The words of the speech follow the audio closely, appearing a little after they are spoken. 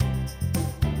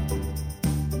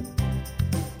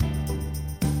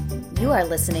You are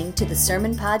listening to the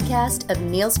Sermon Podcast of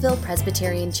Neelsville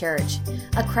Presbyterian Church,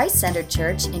 a Christ-centered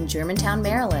church in Germantown,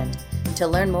 Maryland. To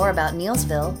learn more about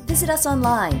Neelsville, visit us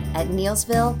online at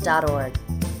neelsville.org.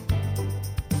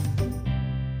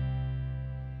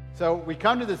 So we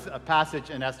come to this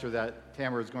passage in Esther that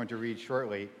Tamara is going to read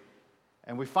shortly,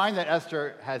 and we find that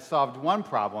Esther has solved one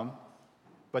problem,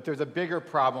 but there's a bigger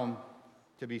problem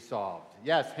to be solved.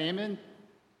 Yes, Haman,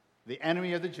 the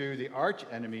enemy of the Jews, the arch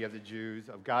enemy of the Jews,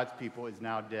 of God's people, is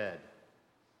now dead.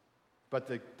 But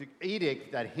the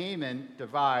edict that Haman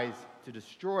devised to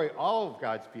destroy all of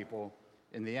God's people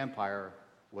in the empire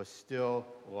was still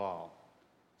law.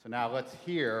 So now let's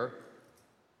hear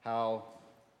how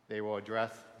they will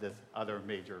address this other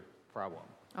major problem.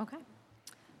 Okay.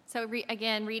 So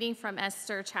again, reading from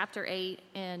Esther chapter 8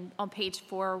 and on page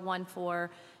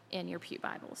 414 in your Pew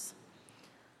Bibles.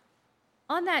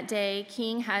 On that day,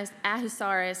 King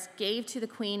Ahasuerus gave to the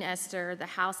queen Esther the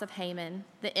house of Haman,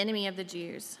 the enemy of the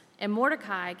Jews. And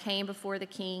Mordecai came before the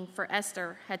king, for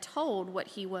Esther had told what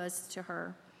he was to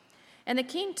her. And the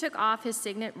king took off his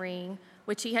signet ring,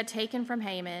 which he had taken from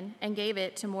Haman, and gave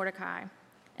it to Mordecai.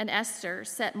 And Esther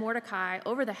set Mordecai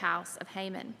over the house of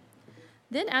Haman.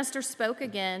 Then Esther spoke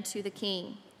again to the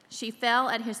king. She fell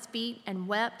at his feet and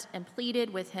wept and pleaded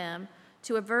with him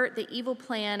to avert the evil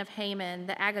plan of Haman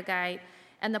the Agagite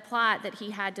and the plot that he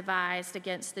had devised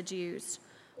against the Jews.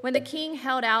 When the king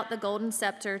held out the golden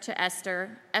scepter to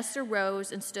Esther, Esther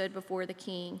rose and stood before the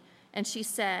king, and she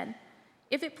said,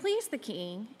 "If it please the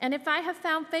king, and if I have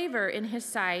found favor in his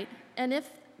sight, and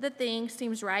if the thing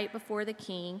seems right before the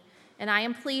king, and I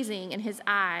am pleasing in his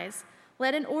eyes,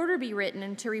 let an order be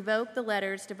written to revoke the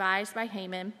letters devised by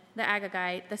Haman the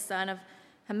Agagite, the son of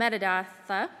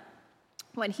Hammedatha,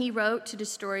 when he wrote to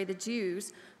destroy the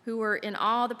Jews who were in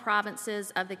all the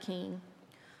provinces of the king.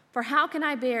 For how can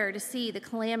I bear to see the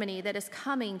calamity that is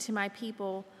coming to my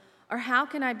people, or how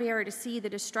can I bear to see the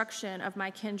destruction of my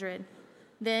kindred?"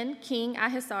 Then King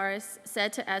Ahasuerus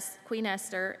said to Queen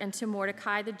Esther and to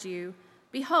Mordecai the Jew,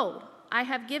 "Behold, I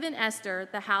have given Esther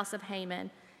the house of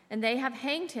Haman, and they have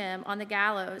hanged him on the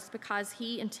gallows because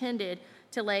he intended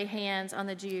to lay hands on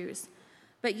the Jews.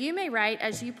 But you may write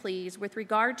as you please with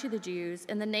regard to the Jews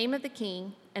in the name of the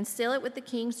king, and seal it with the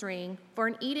king's ring, for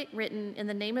an edict written in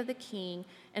the name of the king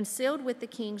and sealed with the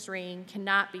king's ring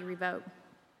cannot be revoked."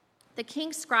 The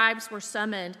king's scribes were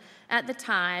summoned at the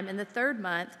time in the 3rd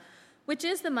month, which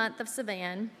is the month of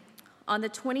Sivan, on the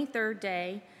 23rd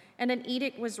day, and an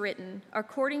edict was written,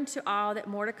 according to all that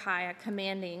Mordecai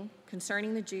commanding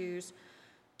concerning the Jews,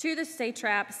 to the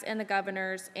satraps and the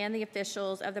governors and the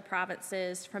officials of the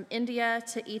provinces from India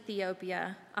to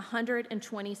Ethiopia,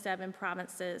 127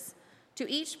 provinces, to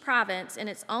each province in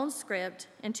its own script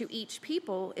and to each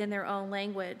people in their own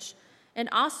language, and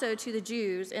also to the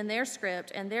Jews in their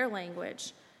script and their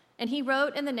language. And he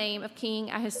wrote in the name of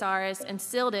King Ahasuerus and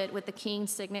sealed it with the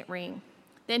king's signet ring.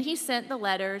 Then he sent the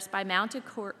letters by mounted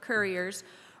couriers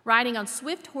riding on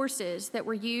swift horses that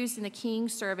were used in the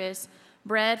king's service,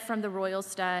 bred from the royal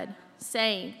stud,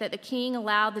 saying that the king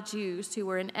allowed the Jews who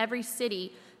were in every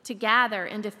city to gather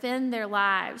and defend their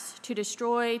lives, to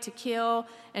destroy, to kill,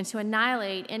 and to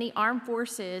annihilate any armed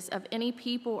forces of any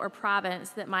people or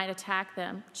province that might attack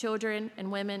them, children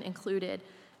and women included,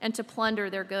 and to plunder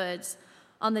their goods.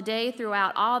 On the day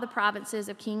throughout all the provinces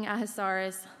of King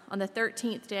Ahasuerus, on the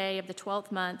 13th day of the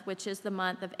 12th month, which is the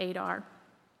month of Adar.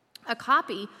 A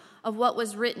copy of what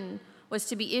was written was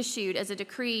to be issued as a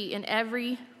decree in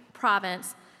every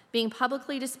province, being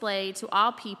publicly displayed to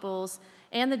all peoples,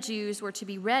 and the Jews were to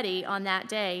be ready on that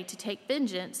day to take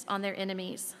vengeance on their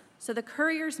enemies. So the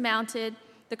couriers mounted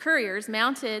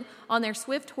on their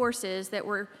swift horses that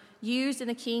were used in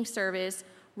the king's service,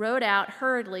 rode out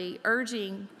hurriedly,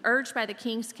 urged by the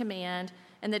king's command,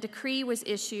 and the decree was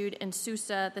issued in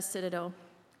Susa, the citadel.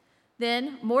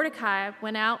 Then Mordecai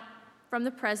went out from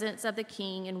the presence of the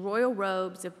king in royal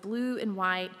robes of blue and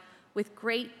white, with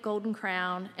great golden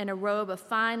crown, and a robe of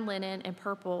fine linen and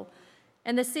purple.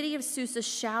 And the city of Susa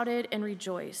shouted and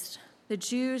rejoiced. The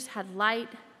Jews had light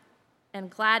and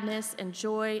gladness and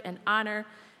joy and honor,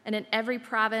 and in every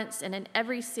province and in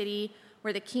every city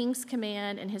where the king's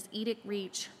command and his edict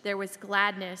reached, there was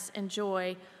gladness and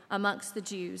joy amongst the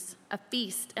Jews, a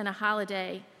feast and a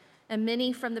holiday. And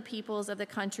many from the peoples of the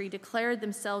country declared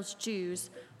themselves Jews,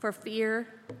 for fear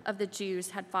of the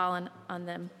Jews had fallen on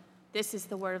them. This is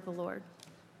the word of the Lord.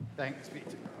 Thanks be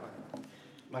to God.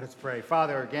 Let us pray.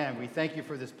 Father, again, we thank you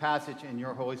for this passage in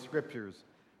your Holy Scriptures.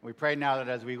 We pray now that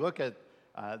as we look at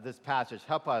this passage,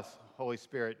 help us, Holy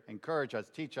Spirit, encourage us,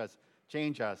 teach us,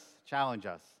 change us, challenge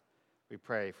us. We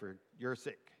pray for your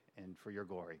sake and for your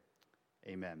glory.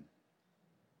 Amen.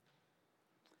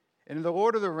 In the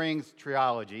Lord of the Rings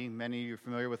trilogy, many of you are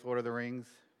familiar with Lord of the Rings?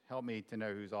 Help me to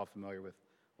know who's all familiar with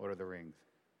Lord of the Rings.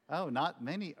 Oh, not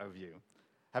many of you.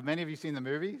 Have many of you seen the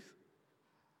movies?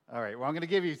 All right, well, I'm going to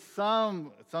give you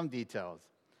some details.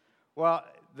 Well,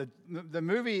 the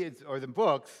movie, or the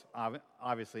books,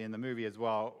 obviously in the movie as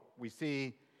well, we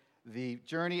see the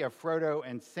journey of Frodo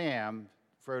and Sam,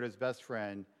 Frodo's best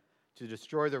friend, to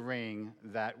destroy the ring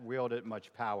that wielded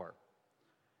much power.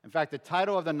 In fact, the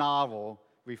title of the novel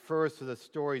refers to the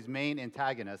story's main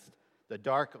antagonist, the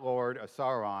Dark Lord of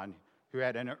Sauron, who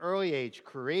at an early age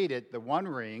created the One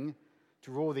Ring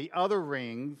to rule the other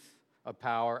rings of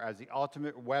power as the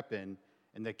ultimate weapon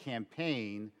in the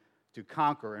campaign to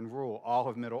conquer and rule all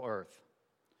of Middle-earth.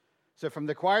 So from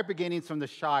the quiet beginnings from the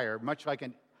Shire, much like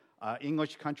an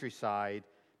English countryside,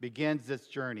 begins this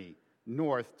journey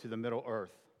north to the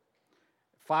Middle-earth,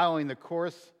 following the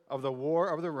course of the War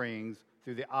of the Rings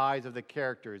through the eyes of the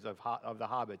characters of the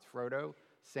hobbits, Frodo,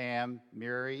 Sam,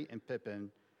 Merry, and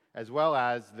Pippin, as well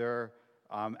as their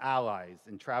allies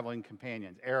and traveling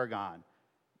companions, Aragorn,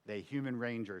 the human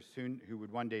ranger who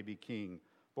would one day be king,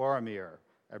 Boromir,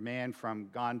 a man from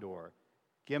Gondor,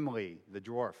 Gimli, the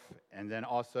dwarf, and then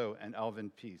also an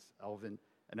elven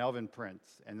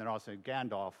prince, and then also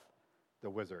Gandalf, the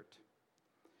wizard.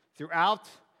 Throughout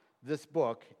this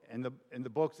book, in the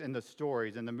books and the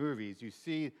stories and the movies, you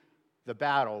see the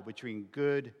battle between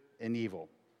good and evil.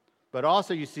 But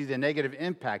also you see the negative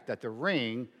impact that the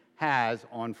ring has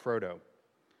on Frodo.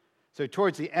 So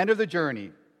towards the end of the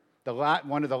journey,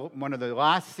 one of the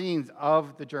last scenes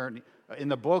of the journey, in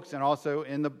the books and also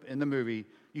in the movie,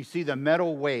 you see the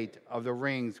metal weight of the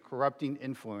ring's corrupting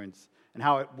influence and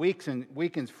how it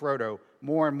weakens Frodo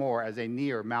more and more as they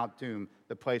near Mount Doom,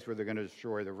 the place where they're going to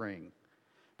destroy the ring.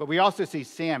 But we also see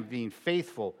Sam being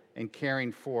faithful and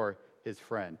caring for his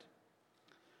friend.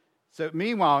 So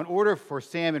meanwhile, in order for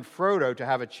Sam and Frodo to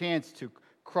have a chance to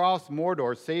cross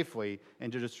Mordor safely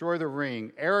and to destroy the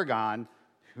ring, Aragorn,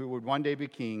 who would one day be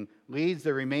king, leads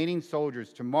the remaining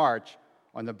soldiers to march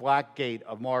on the Black Gate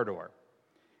of Mordor.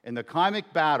 In the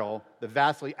climactic battle, the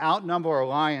vastly outnumbered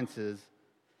alliances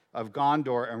of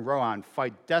Gondor and Rohan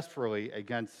fight desperately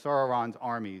against Sauron's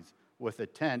armies with the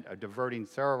intent of diverting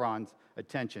Sauron's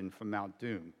attention from Mount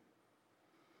Doom.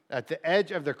 At the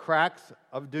edge of the cracks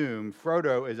of Doom,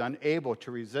 Frodo is unable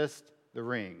to resist the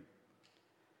ring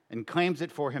and claims it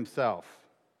for himself.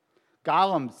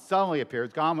 Gollum suddenly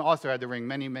appears. Gollum also had the ring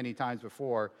many, many times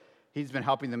before. He's been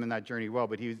helping them in that journey well,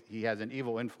 but he has an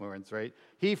evil influence, right?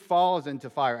 He falls into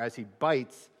fire as he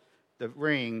bites the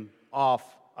ring off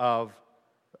of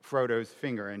Frodo's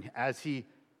finger. And as he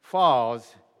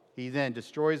falls, he then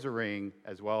destroys the ring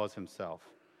as well as himself.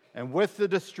 And with the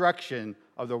destruction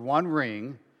of the One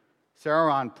Ring,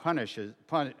 Sauron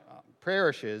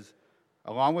perishes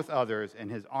along with others,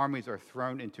 and his armies are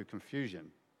thrown into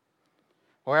confusion.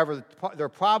 However, their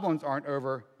problems aren't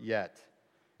over yet.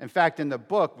 In fact, in the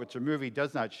book, which the movie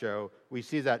does not show, we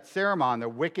see that Saruman, the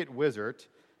wicked wizard,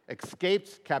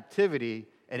 escapes captivity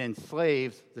and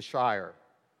enslaves the Shire.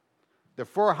 The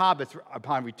four hobbits,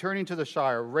 upon returning to the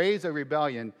Shire, raise a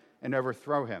rebellion and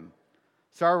overthrow him.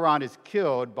 Sauron is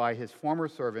killed by his former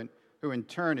servant, who in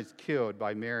turn is killed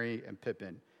by Merry and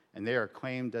Pippin, and they are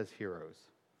claimed as heroes.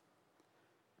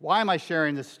 Why am I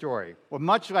sharing this story? Well,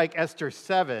 much like Esther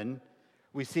 7,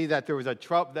 we see that there was a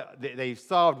trouble. They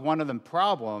solved one of the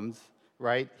problems,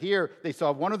 right? Here, they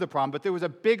solved one of the problems, but there was a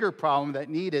bigger problem that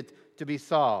needed to be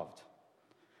solved.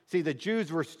 See, the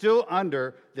Jews were still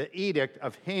under the edict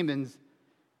of Haman's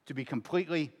to be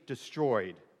completely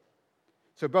destroyed.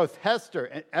 So both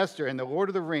Esther and the Lord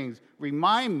of the Rings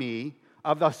remind me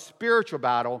of the spiritual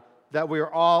battle that we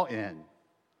are all in.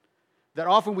 That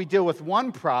often we deal with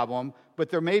one problem, but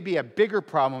there may be a bigger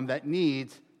problem that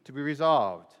needs to be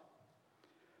resolved.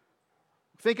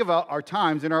 Think of our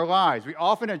times in our lives. We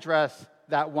often address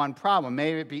that one problem.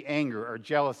 Maybe it be anger or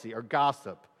jealousy or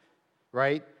gossip,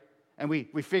 right? And we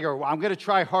figure, well, I'm going to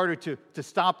try harder to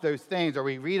stop those things. Or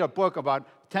we read a book about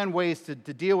 10 ways to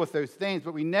deal with those things,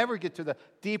 but we never get to the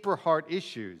deeper heart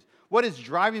issues. What is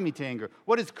driving me to anger?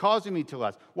 What is causing me to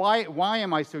lust? Why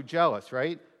am I so jealous,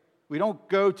 right? We don't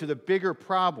go to the bigger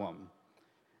problem.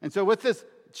 And so with this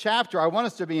chapter, I want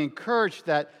us to be encouraged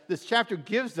that this chapter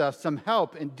gives us some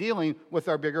help in dealing with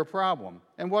our bigger problem.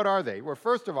 And what are they? Well,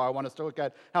 first of all, I want us to look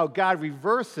at how God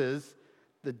reverses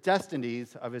the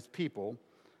destinies of his people.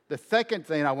 The second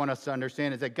thing I want us to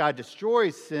understand is that God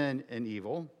destroys sin and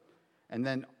evil. And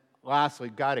then lastly,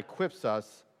 God equips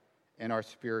us in our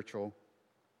spiritual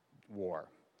war.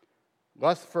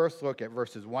 Let's first look at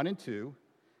verses 1 and 2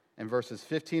 and verses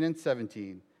 15 and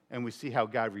 17, and we see how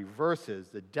God reverses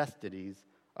the destinies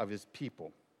of his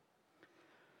people.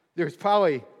 There's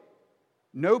probably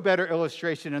no better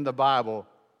illustration in the Bible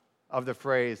of the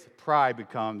phrase, pride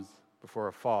becomes before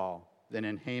a fall, than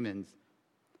in Haman's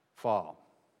fall.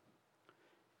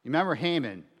 You remember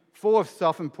Haman, full of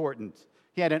self-importance.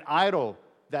 He had an idol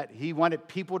that he wanted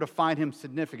people to find him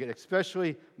significant,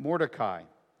 especially Mordecai,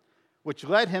 which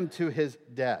led him to his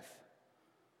death.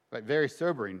 Right? Very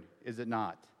sobering, is it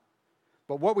not?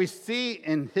 But what we see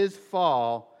in his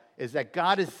fall is that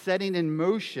God is setting in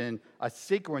motion a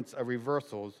sequence of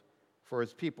reversals for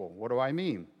his people. What do I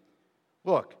mean?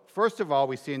 Look, first of all,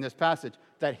 we see in this passage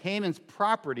that Haman's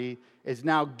property is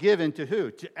now given to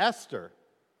who? To Esther,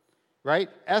 right?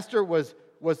 Esther was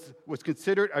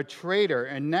considered a traitor,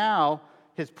 and now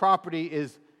his property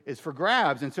is for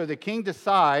grabs. And so the king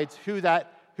decides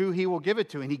who he will give it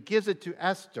to, and he gives it to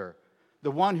Esther,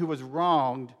 the one who was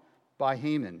wronged by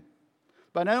Haman.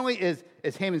 But not only is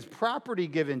Haman's property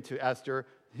given to Esther,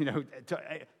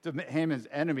 to Haman's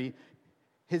enemy,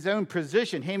 his own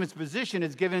position, Haman's position,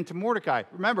 is given to Mordecai.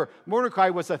 Remember, Mordecai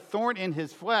was a thorn in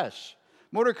his flesh.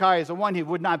 Mordecai is the one who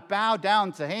would not bow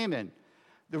down to Haman.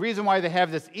 The reason why they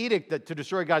have this edict to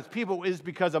destroy God's people is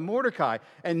because of Mordecai.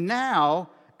 And now,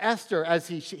 Esther, as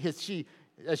she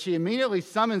immediately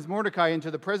summons Mordecai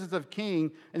into the presence of the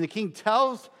king, and the king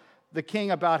tells the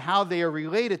king about how they are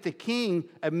related, the king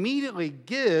immediately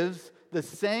gives the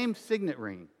same signet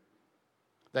ring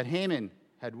that Haman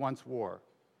had once wore.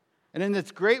 And in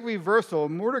this great reversal,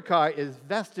 Mordecai is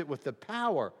vested with the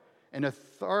power and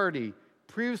authority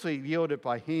previously yielded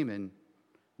by Haman.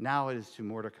 Now it is to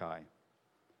Mordecai.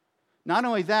 Not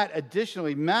only that,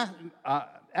 additionally,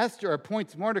 Esther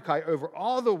appoints Mordecai over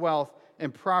all the wealth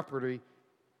and property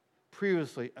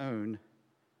previously owned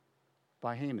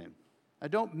by Haman. Now,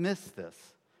 don't miss this.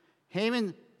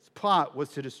 Haman's plot was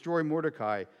to destroy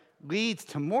Mordecai, leads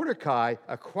to Mordecai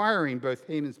acquiring both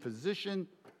Haman's position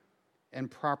and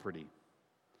property.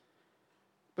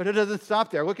 But it doesn't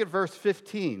stop there. Look at verse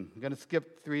 15. I'm going to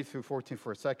skip 3 through 14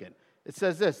 for a second. It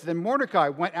says this: Then Mordecai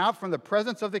went out from the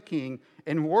presence of the king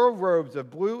in royal robes of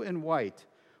blue and white,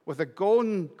 with a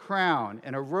golden crown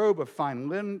and a robe of fine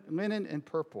linen and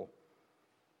purple.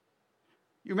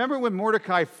 You remember when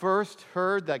Mordecai first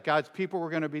heard that God's people were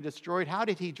going to be destroyed? How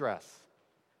did he dress?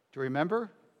 Do you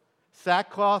remember?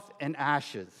 Sackcloth and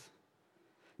ashes.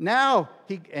 Now,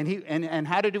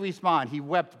 how did he respond? He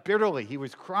wept bitterly. He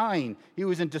was crying. He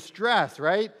was in distress,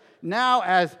 right? Now,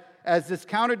 as this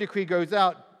counter decree goes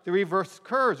out, the reverse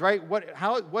occurs, right?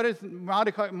 What is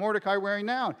Mordecai wearing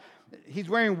now? He's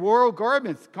wearing royal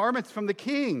garments from the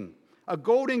king, a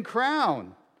golden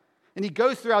crown. And he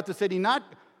goes throughout the city not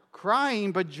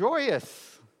crying, but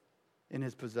joyous in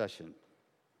his possession.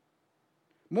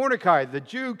 Mordecai, the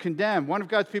Jew condemned, one of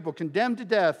God's people condemned to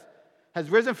death, has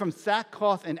risen from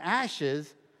sackcloth and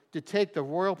ashes to take the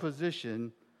royal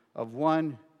position of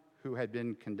one who had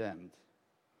been condemned.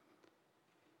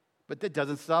 But that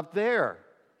doesn't stop there.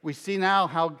 We see now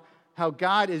how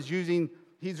God is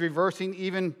he's reversing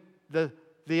even the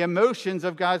emotions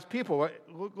of God's people.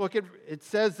 Look at it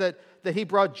says that he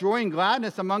brought joy and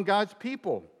gladness among God's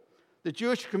people. The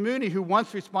Jewish community who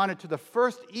once responded to the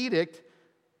first edict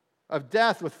of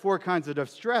death with 4 kinds of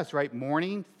distress, right?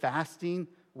 Mourning, fasting,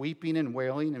 weeping, and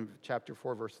wailing in chapter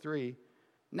 4, verse 3.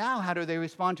 Now, how do they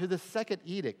respond to the second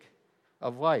edict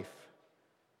of life?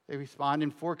 They respond in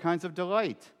 4 kinds of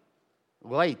delight: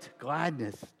 light,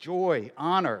 gladness, joy,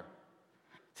 honor.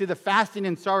 See, the fasting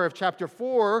and sorrow of chapter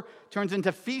 4 turns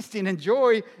into feasting and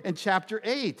joy in chapter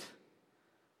 8.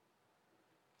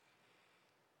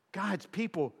 God's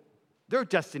people, their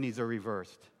destinies are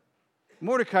reversed.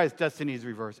 Mordecai's destiny is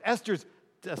reversed. Esther's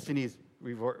destiny is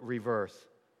reversed.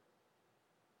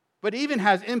 But even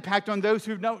has impact on those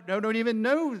who don't even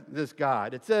know this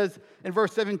God. It says in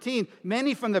verse 17,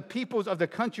 many from the peoples of the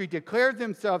country declared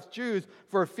themselves Jews,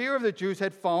 for fear of the Jews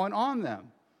had fallen on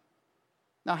them.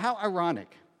 Now, how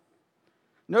ironic.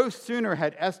 No sooner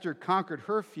had Esther conquered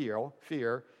her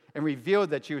fear and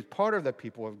revealed that she was part of the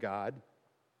people of God,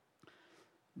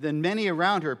 than many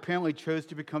around her apparently chose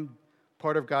to become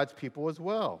part of God's people as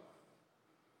well.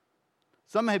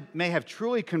 Some may have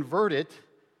truly converted,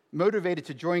 motivated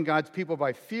to join God's people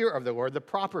by fear of the Lord, the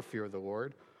proper fear of the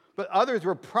Lord, but others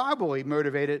were probably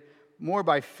motivated more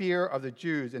by fear of the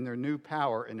Jews and their new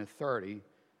power and authority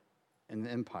in the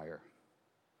empire.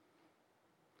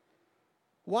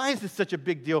 Why is this such a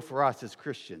big deal for us as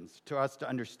Christians, to us to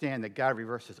understand that God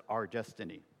reverses our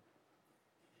destiny?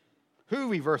 Who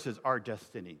reverses our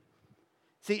destiny?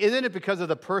 See, isn't it because of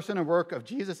the person and work of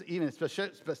Jesus, even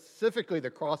specifically the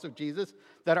cross of Jesus,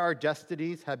 that our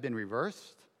destinies have been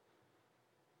reversed?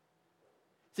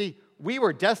 See, we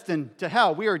were destined to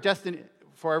hell. We are destined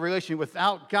for our relation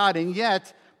without God. And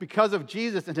yet, because of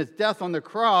Jesus and his death on the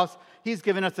cross, he's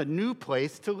given us a new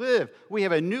place to live. We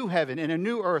have a new heaven and a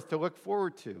new earth to look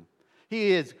forward to.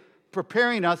 He is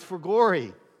preparing us for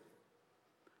glory.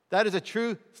 That is a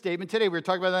true statement today. We were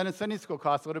talking about that in Sunday school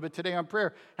class a little bit today on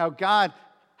prayer, how God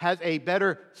has a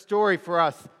better story for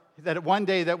us, that one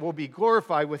day that we'll be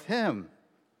glorified with him.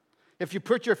 If you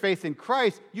put your faith in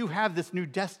Christ, you have this new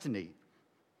destiny.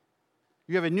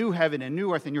 You have a new heaven and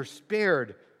new earth, and you're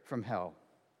spared from hell.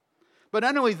 But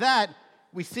not only that,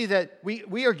 we see that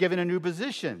we are given a new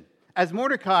position. As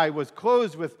Mordecai was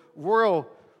clothed with royal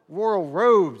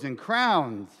robes and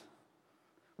crowns,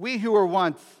 we who were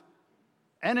once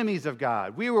enemies of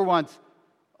God, we were once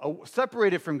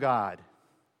separated from God,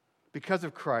 because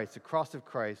of Christ, the cross of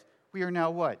Christ, we are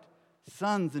now what?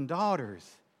 Sons and daughters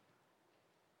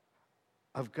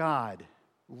of God,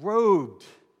 robed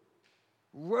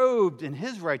in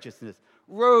his righteousness,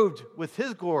 robed with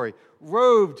his glory,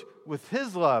 robed with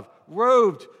his love,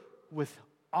 robed with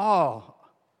all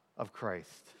of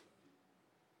Christ.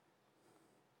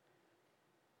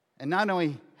 And not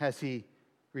only has he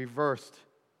reversed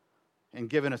and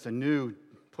given us a new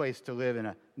place to live in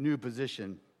a new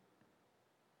position,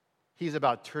 he's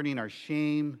about turning our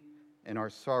shame and our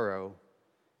sorrow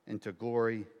into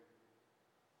glory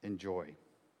and joy.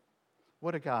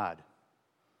 What a God.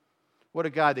 What a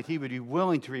God that he would be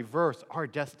willing to reverse our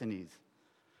destinies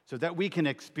so that we can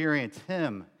experience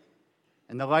him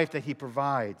and the life that he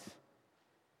provides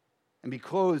and be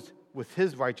clothed with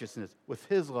his righteousness, with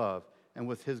his love, and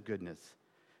with his goodness.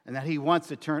 And that he wants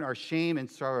to turn our shame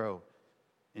and sorrow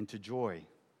into joy.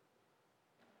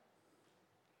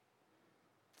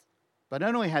 But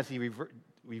not only has he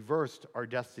reversed our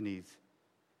destinies,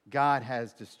 God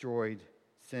has destroyed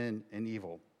sin and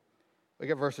evil. Look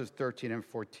at verses 13 and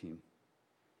 14.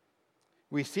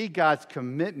 We see God's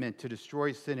commitment to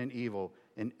destroy sin and evil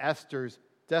in Esther's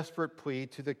desperate plea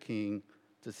to the king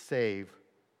to save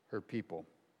her people.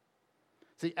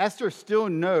 See, Esther still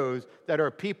knows that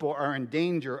her people are in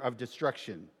danger of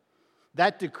destruction.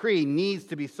 That decree needs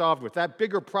to be solved with. That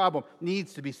bigger problem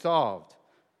needs to be solved.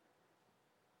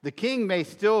 The king may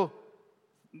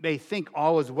think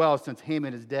all is well since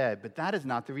Haman is dead, but that is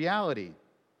not the reality.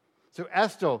 So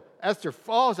Esther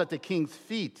falls at the king's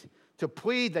feet to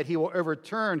plead that he will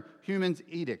overturn Haman's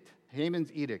edict.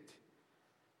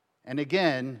 And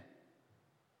again,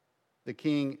 the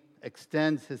king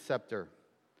extends his scepter,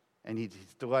 and he's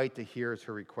delighted to hear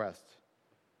her request.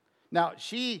 Now,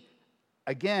 she,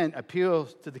 again,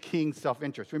 appeals to the king's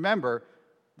self-interest. Remember,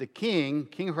 the King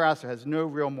Ahasuerus, has no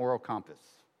real moral compass.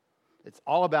 It's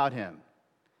all about him.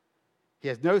 He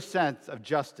has no sense of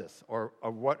justice or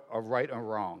of what are right or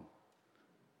wrong.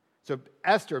 So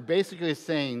Esther basically is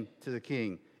saying to the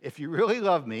king, if you really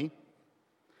love me,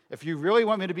 if you really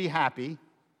want me to be happy,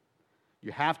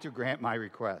 you have to grant my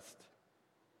request.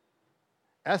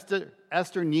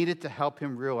 Esther needed to help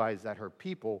him realize that her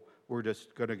people were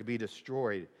just going to be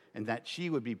destroyed and that she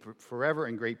would be forever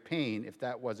in great pain if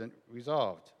that wasn't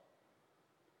resolved.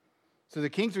 So the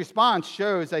king's response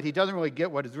shows that he doesn't really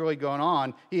get what is really going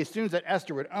on. He assumes that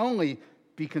Esther would only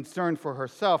be concerned for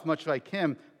herself, much like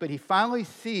him, but he finally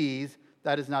sees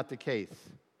that is not the case.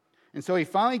 And so he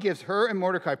finally gives her and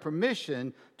Mordecai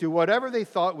permission to whatever they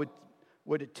thought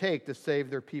would it take to save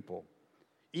their people.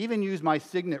 Even use my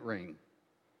signet ring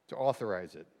to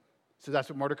authorize it. So that's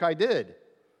what Mordecai did.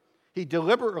 He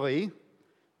deliberately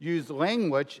used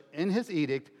language in his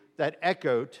edict that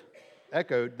echoed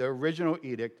the original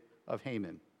edict of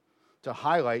Haman to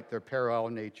highlight their parallel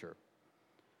nature.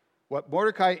 What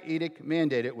Mordecai's edict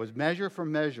mandated was measure for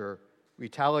measure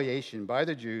retaliation by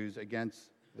the Jews against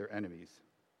their enemies.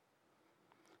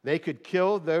 They could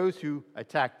kill those who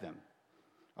attacked them,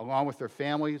 along with their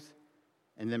families,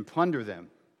 and then plunder them,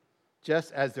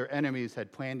 just as their enemies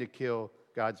had planned to kill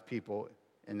God's people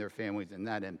and their families in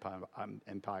that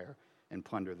empire and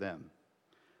plunder them.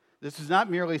 This is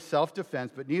not merely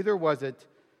self-defense, but neither was it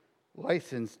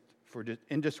licensed for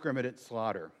indiscriminate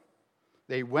slaughter.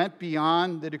 They went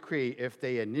beyond the decree if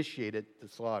they initiated the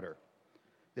slaughter.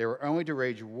 They were only to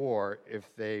wage war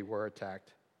if they were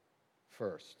attacked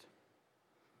first.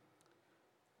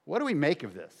 What do we make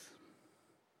of this?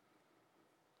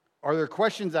 Are there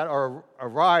questions that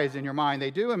arise in your mind?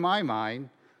 They do in my mind.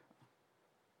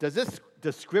 Does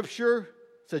Scripture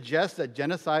suggest that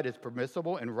genocide is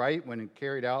permissible and right when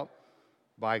carried out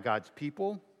by God's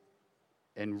people,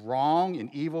 and wrong and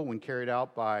evil when carried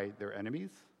out by their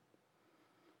enemies?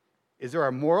 Is there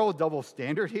a moral double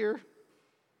standard here?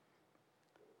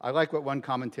 I like what one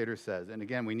commentator says, and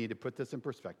again, we need to put this in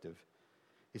perspective.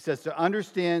 He says, to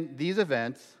understand these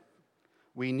events,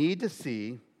 we need to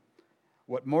see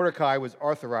what Mordecai was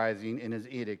authorizing in his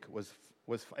edict was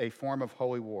a form of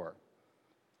holy war.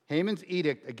 Haman's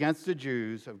edict against the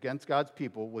Jews, against God's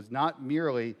people, was not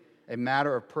merely a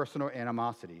matter of personal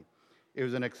animosity. It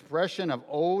was an expression of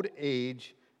old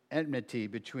age enmity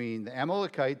between the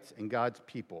Amalekites and God's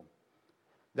people.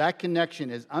 That connection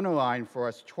is underlined for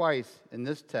us twice in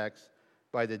this text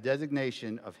by the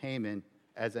designation of Haman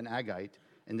as an Agagite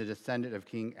and the descendant of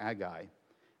King Agag,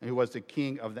 and who was the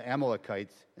king of the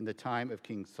Amalekites in the time of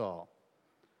King Saul.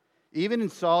 Even in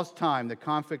Saul's time, the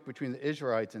conflict between the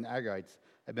Israelites and Agagites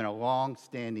had been a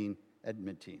long-standing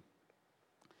enmity.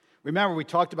 Remember, we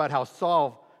talked about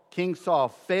how King Saul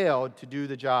failed to do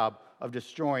the job of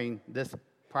destroying this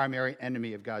primary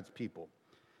enemy of God's people.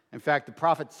 In fact, the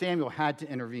prophet Samuel had to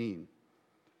intervene.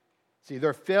 See,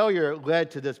 their failure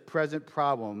led to this present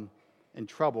problem and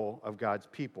trouble of God's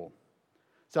people.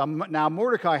 So now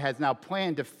Mordecai has now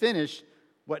planned to finish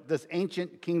what this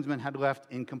ancient kinsman had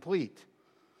left incomplete.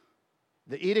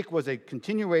 The edict was a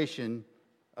continuation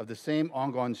of the same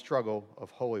ongoing struggle of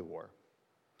holy war.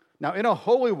 Now, in a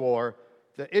holy war,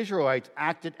 the Israelites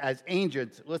acted as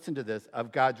agents, listen to this,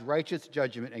 of God's righteous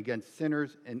judgment against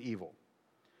sinners and evil.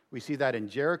 We see that in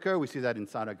Jericho, we see that in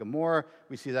Sodom and Gomorrah,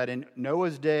 we see that in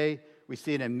Noah's day, we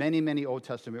see it in many, many Old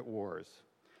Testament wars.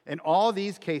 In all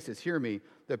these cases, hear me,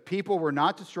 the people were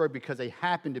not destroyed because they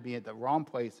happened to be at the wrong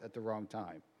place at the wrong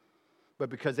time, but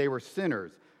because they were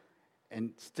sinners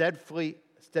and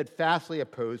steadfastly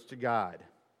opposed to God.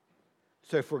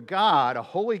 So for God, a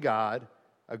holy God,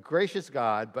 a gracious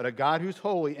God, but a God who's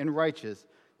holy and righteous,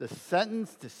 the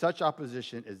sentence to such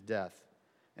opposition is death,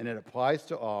 and it applies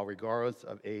to all, regardless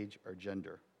of age or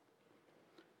gender.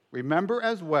 Remember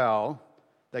as well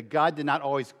that God did not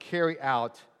always carry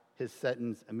out his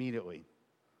sentence immediately.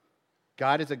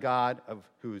 God is a God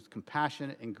who is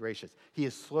compassionate and gracious. He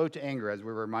is slow to anger, as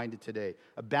we're reminded today,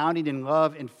 abounding in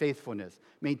love and faithfulness,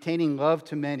 maintaining love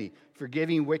to many,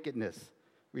 forgiving wickedness,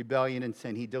 rebellion, and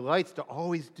sin. He delights to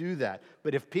always do that.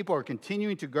 But if people are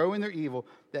continuing to grow in their evil,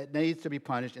 that needs to be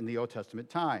punished in the Old Testament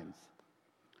times.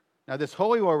 Now, this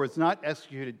holy war was not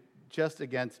executed just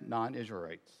against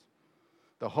non-Israelites.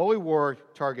 The holy war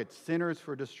targets sinners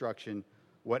for destruction,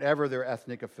 whatever their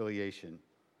ethnic affiliation.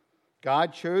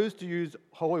 God chose to use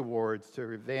holy wars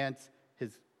to advance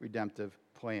his redemptive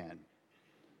plan.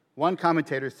 One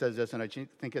commentator says this, and I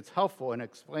think it's helpful in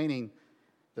explaining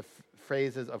the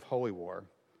phrases of holy war.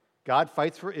 God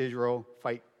fights for Israel,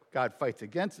 God fights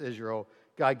against Israel,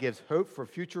 God gives hope for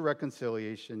future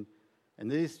reconciliation, and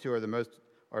these two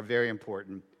are very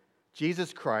important.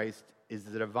 Jesus Christ is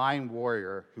the divine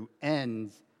warrior who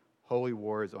ends holy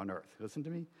wars on earth. Listen to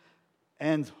me.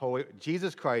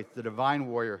 Jesus Christ, the divine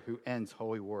warrior who ends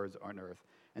holy wars on earth.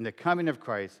 And the coming of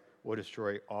Christ will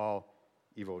destroy all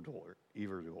evildoers.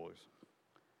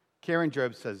 Karen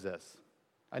Jobe says this.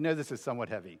 I know this is somewhat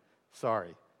heavy.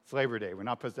 Sorry. It's Labor Day. We're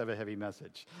not supposed to have a heavy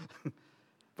message.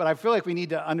 But I feel like we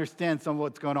need to understand some of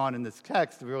what's going on in this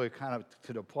text to really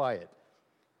to apply it.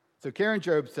 So Karen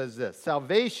Jobe says this: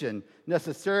 salvation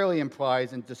necessarily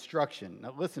implies destruction.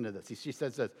 Now listen to this. She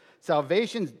says this: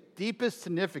 salvation's deepest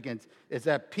significance is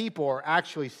that people are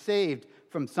actually saved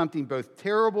from something both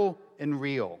terrible and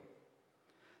real.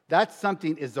 That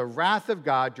something is the wrath of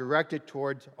God directed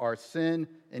towards our sin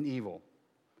and evil.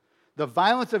 The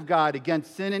violence of God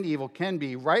against sin and evil can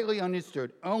be rightly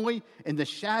understood only in the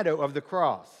shadow of the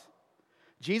cross.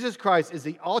 Jesus Christ is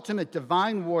the ultimate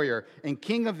divine warrior and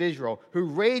king of Israel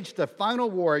who waged the final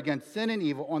war against sin and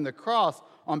evil on the cross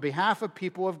on behalf of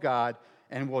people of God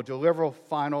and will deliver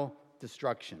final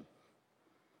destruction.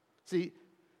 See,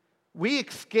 we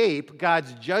escape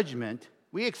God's judgment,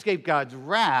 we escape God's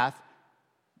wrath,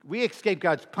 we escape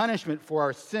God's punishment for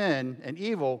our sin and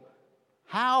evil.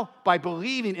 How? By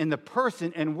believing in the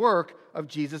person and work of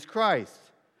Jesus Christ.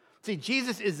 See,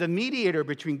 Jesus is the mediator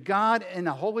between God and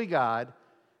a holy God,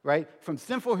 right? From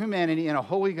sinful humanity and a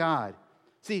holy God.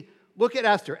 See, look at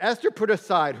Esther. Esther put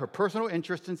aside her personal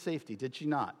interest and safety, did she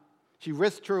not? She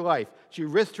risked her life. She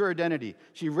risked her identity.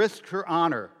 She risked her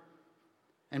honor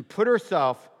and put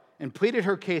herself and pleaded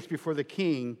her case before the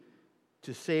king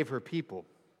to save her people.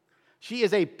 She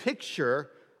is a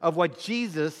picture of what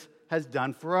Jesus has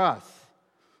done for us.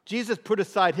 Jesus put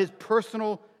aside his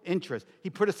personal interest.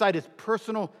 He put aside his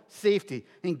personal safety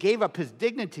and gave up his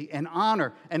dignity and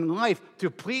honor and life to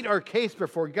plead our case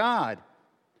before God,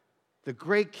 the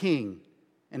great King,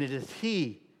 and it is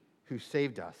he who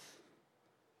saved us.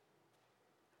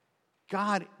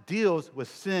 God deals with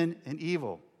sin and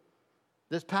evil.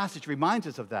 This passage reminds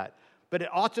us of that, but it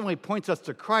ultimately points us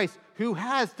to Christ, who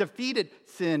has defeated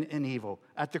sin and evil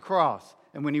at the cross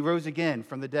and when he rose again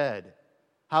from the dead.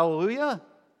 Hallelujah?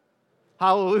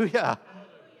 Hallelujah.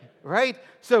 Right?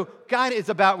 So God is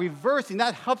about reversing.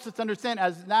 That helps us understand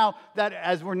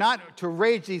as we're not to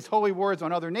rage these holy wars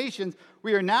on other nations,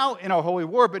 we are now in a holy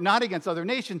war, but not against other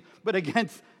nations, but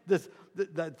against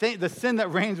the sin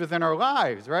that reigns within our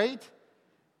lives, right?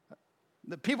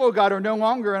 The people of God are no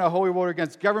longer in a holy war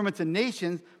against governments and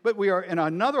nations, but we are in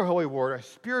another holy war, a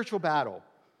spiritual battle.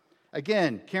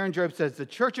 Again, Karen Jobe says, the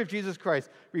Church of Jesus Christ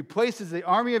replaces the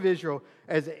army of Israel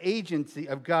as an agency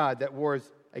of God that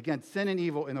wars against sin and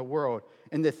evil in the world.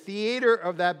 And the theater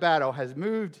of that battle has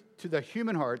moved to the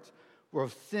human hearts where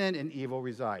sin and evil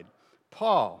reside.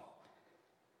 Paul,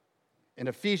 in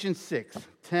Ephesians 6,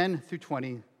 10 through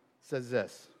 20, says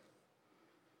this.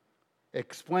 It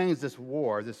explains this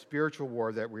war, this spiritual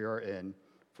war that we are in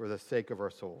for the sake of our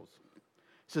souls.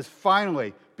 It says,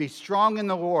 finally, be strong in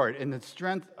the Lord in the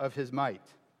strength of his might.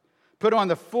 Put on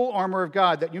the full armor of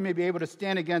God that you may be able to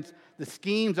stand against the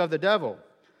schemes of the devil.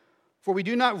 For we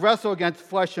do not wrestle against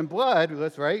flesh and blood,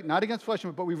 that's right, not against flesh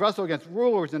and blood, but we wrestle against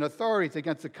rulers and authorities,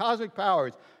 against the cosmic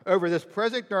powers over this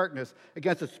present darkness,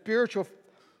 against the spiritual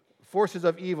forces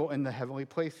of evil in the heavenly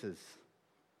places.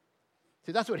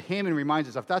 See, that's what Haman reminds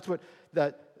us of. That's what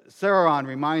that Saron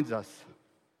reminds us.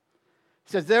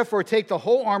 He says, therefore, take the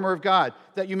whole armor of God,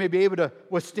 that you may be able to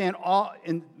withstand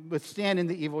in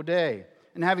the evil day.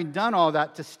 And having done all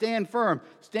that, to stand firm,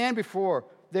 stand before,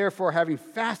 therefore, having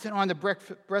fastened on the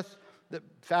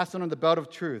belt of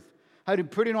truth, having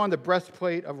putting on the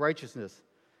breastplate of righteousness,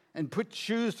 and put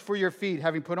shoes for your feet,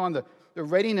 having put on the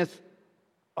readiness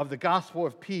of the gospel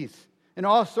of peace. In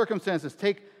all circumstances,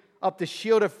 take up the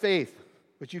shield of faith,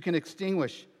 which you can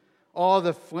extinguish all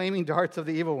the flaming darts of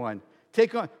the evil one.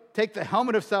 Take the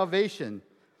helmet of salvation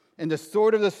and the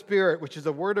sword of the Spirit, which is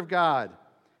the word of God,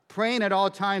 praying at all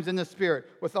times in the Spirit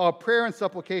with all prayer and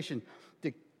supplication,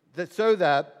 to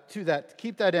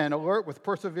keep that end, alert with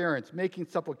perseverance, making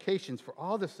supplications for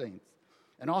all the saints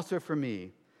and also for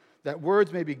me, that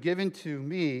words may be given to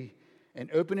me and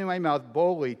opening my mouth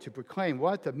boldly to proclaim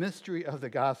what? The mystery of the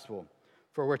gospel,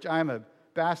 for which I am a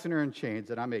ambassador in chains,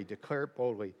 that I may declare it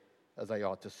boldly as I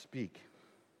ought to speak.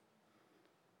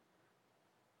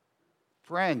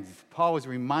 Friends, Paul is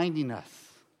reminding us,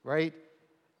 right?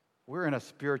 We're in a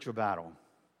spiritual battle,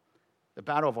 the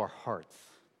battle of our hearts.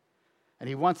 And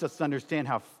he wants us to understand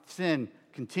how sin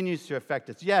continues to affect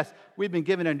us. Yes, we've been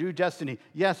given a new destiny.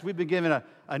 Yes, we've been given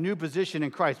a new position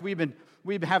in Christ. We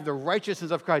have the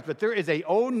righteousness of Christ. But there is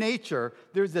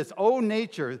there's this old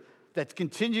nature that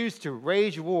continues to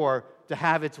wage war to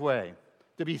have its way,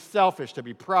 to be selfish, to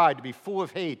be pride, to be full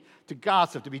of hate, to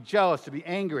gossip, to be jealous, to be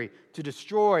angry, to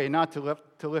destroy and not to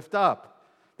lift up.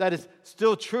 That is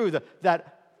still true,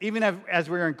 that even as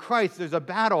we're in Christ, there's a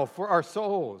battle for our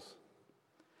souls.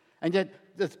 And yet,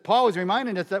 Paul is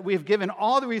reminding us that we have given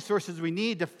all the resources we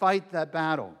need to fight that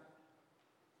battle.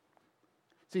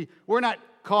 See, we're not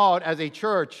called as a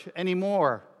church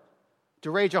anymore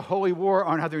to wage a holy war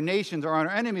on other nations or on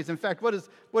our enemies. In fact, what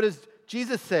does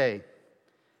Jesus say?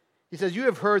 He says, you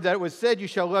have heard that it was said, you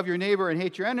shall love your neighbor and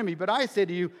hate your enemy. But I say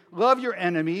to you, love your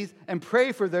enemies and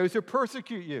pray for those who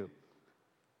persecute you.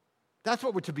 That's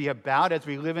what we're to be about as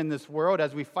we live in this world,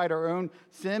 as we fight our own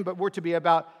sin. But we're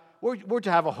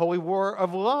to have a holy war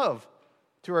of love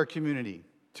to our community,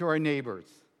 to our neighbors.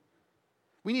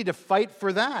 We need to fight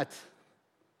for that.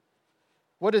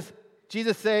 What does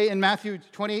Jesus say in Matthew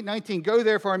 28:19? Go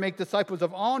therefore and make disciples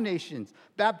of all nations,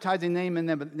 baptizing them in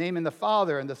the name of the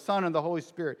Father and the Son and the Holy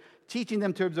Spirit, teaching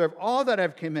them to observe all that I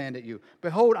have commanded you.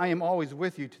 Behold, I am always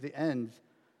with you to the end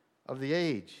of the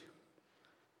age.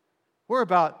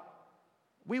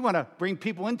 We want to bring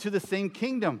people into the same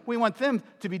kingdom. We want them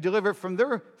to be delivered from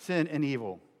their sin and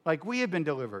evil, like we have been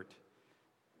delivered.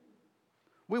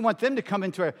 We want them to come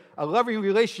into a loving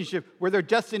relationship where their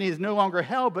destiny is no longer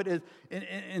hell, but is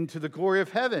into the glory of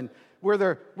heaven, where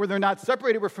they're not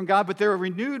separated from God, but they're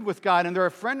renewed with God, and they're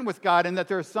a friend with God, and that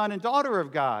they're a son and daughter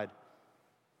of God.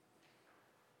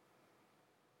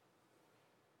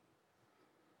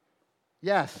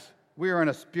 Yes, we are in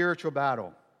a spiritual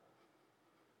battle.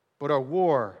 But our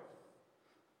war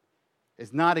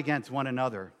is not against one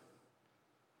another.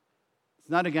 It's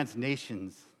not against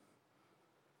nations,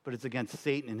 but it's against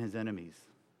Satan and his enemies.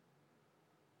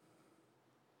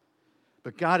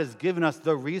 But God has given us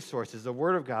the resources, the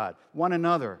Word of God, one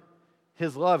another,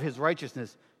 His love, His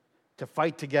righteousness, to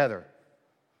fight together,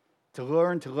 to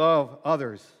learn to love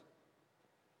others,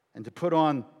 and to put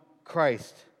on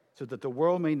Christ so that the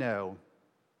world may know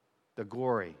the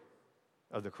glory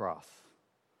of the cross,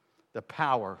 the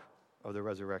power of the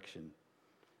resurrection.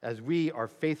 As we are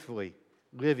faithfully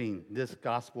living this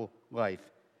gospel life,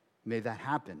 may that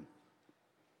happen.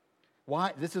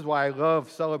 Why? This is why I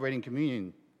love celebrating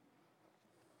communion,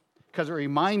 because it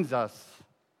reminds us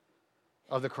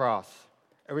of the cross.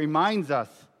 It reminds us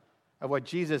of what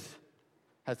Jesus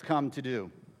has come to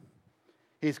do.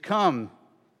 He's come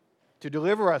to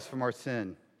deliver us from our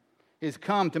sin. He's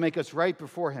come to make us right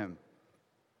before him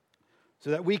so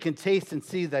that we can taste and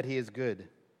see that he is good.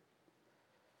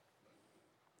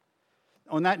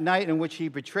 On that night in which he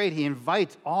betrayed, he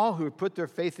invites all who put their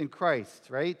faith in Christ,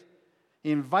 right?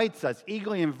 He invites us,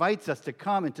 eagerly invites us to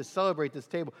come and to celebrate this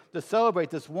table, to celebrate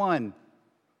this one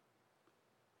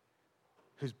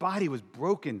whose body was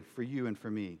broken for you and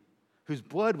for me, whose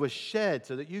blood was shed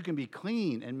so that you can be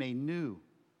clean and made new.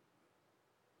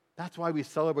 That's why we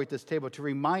celebrate this table, to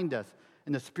remind us,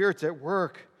 and the Spirit's at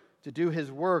work to do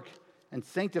his work and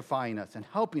sanctifying us and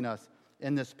helping us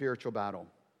in this spiritual battle.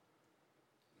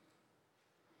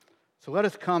 So let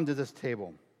us come to this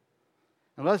table,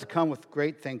 and let us come with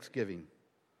great thanksgiving.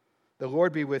 The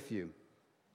Lord be with you.